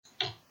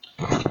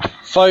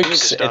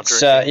Folks,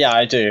 it's yeah,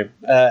 I do.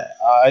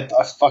 I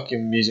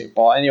fucking music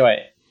ball.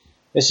 Anyway,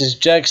 this is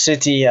Jerk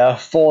City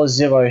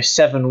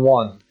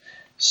 4071,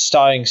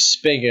 starring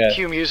Spigot.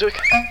 Cue music.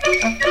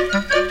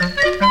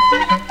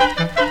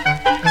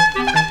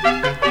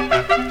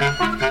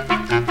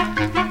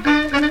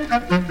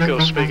 Go,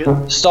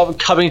 Spigot. Stop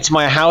coming to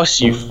my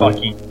house, you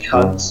fucking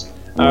cunts.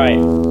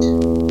 Alright.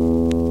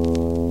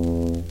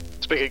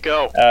 Spigot,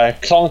 go.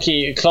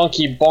 Clonky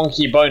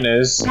bonky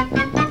boners.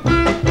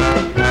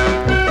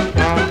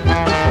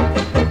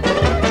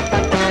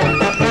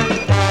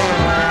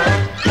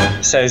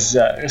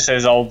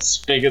 Says old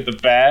Spigot the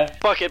bear.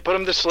 Fuck it, put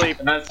him to sleep.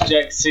 And that's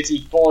Jerk City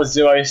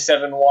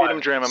 4071, Beat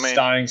him, Drama Man.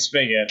 starring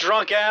Spigot.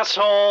 Drunk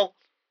asshole.